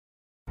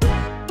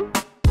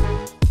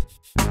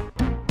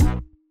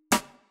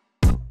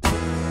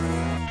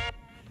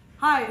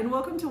Hi, and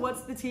welcome to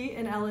What's the Tea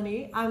in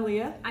L&E. I'm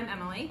Leah. I'm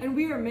Emily. And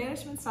we are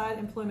management side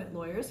employment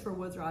lawyers for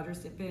Woods Rogers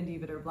Van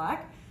Deventer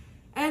Black.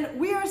 And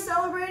we are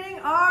celebrating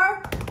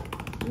our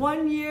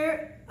 1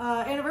 year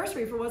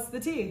anniversary for What's the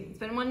Tea. It's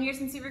been 1 year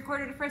since we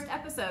recorded the first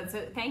episode,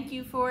 so thank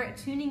you for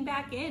tuning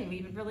back in.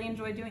 We've really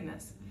enjoyed doing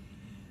this.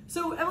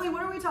 So, Emily,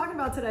 what are we talking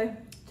about today?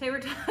 Today we're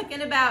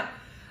talking about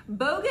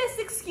bogus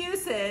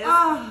excuses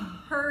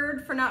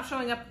heard for not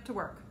showing up to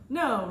work.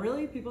 No,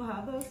 really? People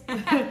have those?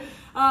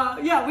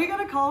 Yeah, we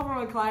got a call from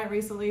a client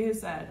recently who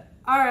said,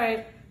 all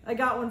right, I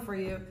got one for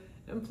you.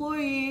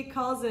 Employee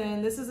calls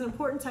in, this is an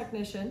important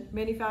technician.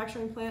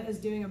 Manufacturing plant is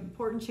doing an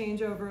important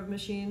changeover of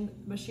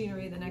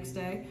machinery the next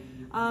day.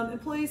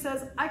 Employee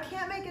says, I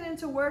can't make it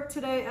into work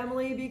today,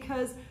 Emily,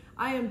 because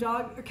I am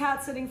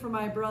cat sitting for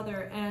my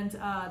brother and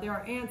there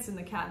are ants in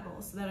the cat bowl,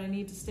 so that I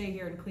need to stay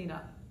here and clean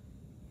up.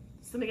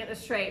 So let me get this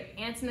straight.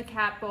 Ants in the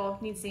cat bowl,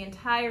 needs the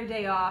entire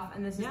day off,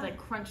 and this is like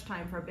crunch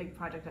time for a big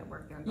project at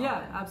work.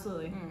 Yeah,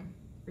 absolutely.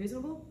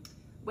 Reasonable?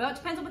 Well, it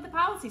depends on what the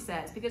policy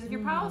says, because if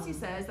your policy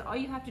says that all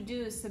you have to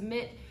do is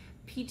submit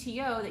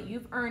PTO that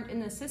you've earned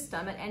in the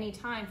system at any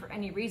time for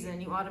any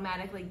reason, you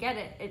automatically get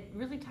it, it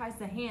really ties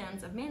the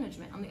hands of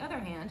management. On the other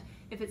hand,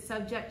 if it's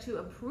subject to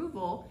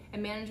approval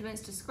and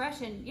management's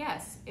discretion,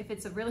 yes, if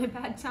it's a really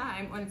bad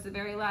time or it's the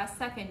very last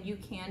second, you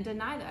can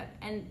deny that.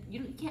 And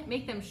you can't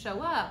make them show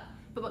up,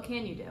 but what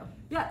can you do?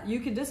 Yeah, you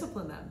can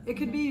discipline them. It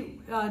could be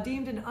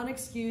deemed an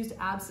unexcused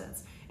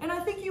absence. And I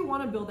think you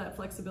want to build that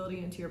flexibility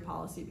into your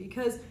policy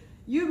because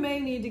you may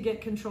need to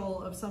get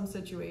control of some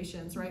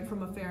situations, right,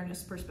 from a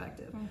fairness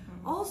perspective.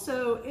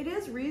 Also, it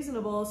is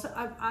reasonable. So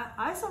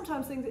I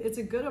sometimes think that it's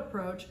a good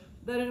approach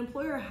that an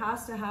employer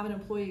has to have an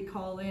employee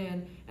call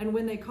in, and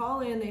when they call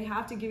in, they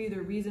have to give you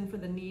the reason for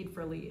the need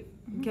for leave,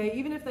 okay,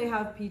 even if they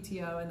have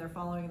PTO and they're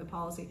following the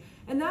policy.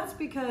 And that's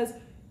because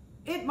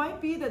it might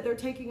be that they're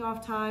taking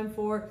off time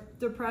for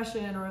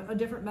depression or a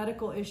different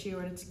medical issue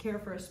or to care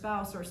for a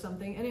spouse or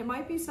something, and it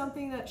might be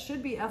something that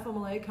should be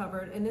FMLA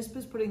covered, and this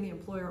is putting the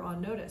employer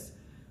on notice.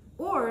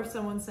 Or if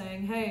someone's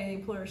saying, hey, the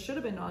employer should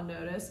have been on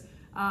notice,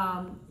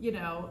 you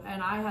know,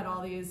 and I had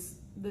all these,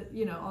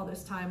 all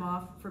this time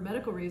off for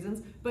medical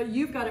reasons, but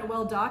you've got it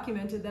well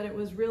documented that it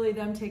was really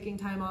them taking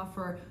time off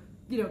for,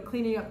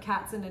 cleaning up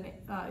cats in an,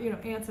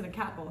 ants in a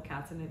cat bowl,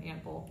 cats in an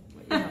ant bowl,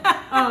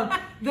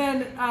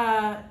 then,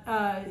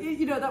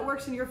 that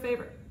works in your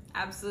favor.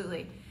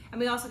 Absolutely. And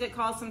we also get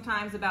calls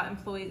sometimes about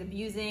employees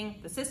abusing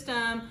the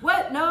system.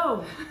 What?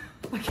 No.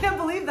 I can't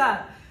believe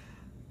that.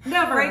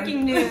 Never.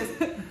 Breaking news.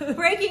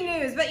 Breaking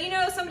news. But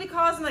somebody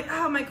calls and like,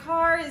 oh, my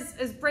car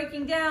is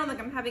breaking down. Like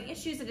I'm having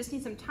issues. I just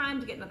need some time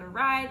to get another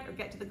ride or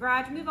get to the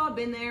garage. And we've all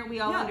been there. We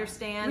all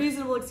understand.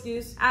 Reasonable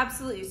excuse.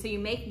 Absolutely. So you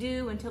make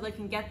do until they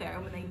can get there.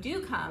 And when they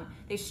do come,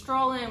 they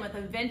stroll in with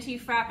a venti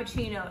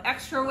frappuccino,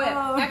 extra whip,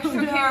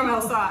 extra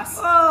caramel sauce.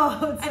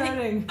 Oh, it's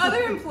exciting.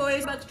 Other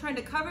employees that's trying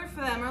to cover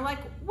for them are like,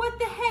 what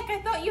the heck?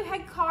 I thought you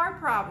had car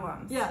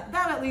problems. Yeah,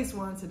 that at least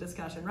warrants a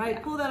discussion, right? Yeah.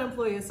 Pull that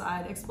employee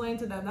aside, explain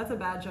to them that's a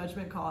bad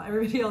judgment call.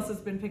 Everybody else has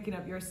been picking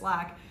up your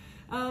slack.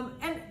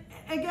 And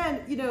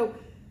again,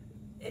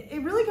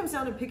 it really comes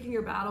down to picking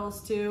your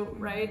battles too,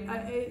 right?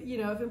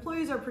 If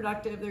employees are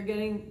productive, they're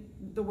getting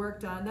the work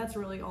done, that's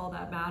really all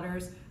that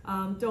matters.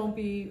 Don't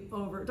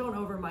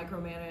over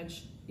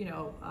micromanage,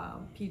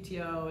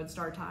 PTO and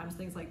start times,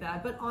 things like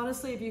that. But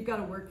honestly, if you've got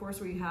a workforce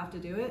where you have to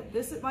do it,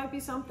 it might be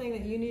something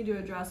that you need to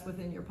address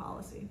within your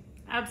policy.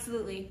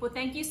 Absolutely. Well,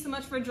 thank you so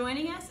much for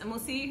joining us, and we'll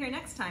see you here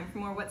next time for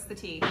more What's the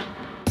Tea?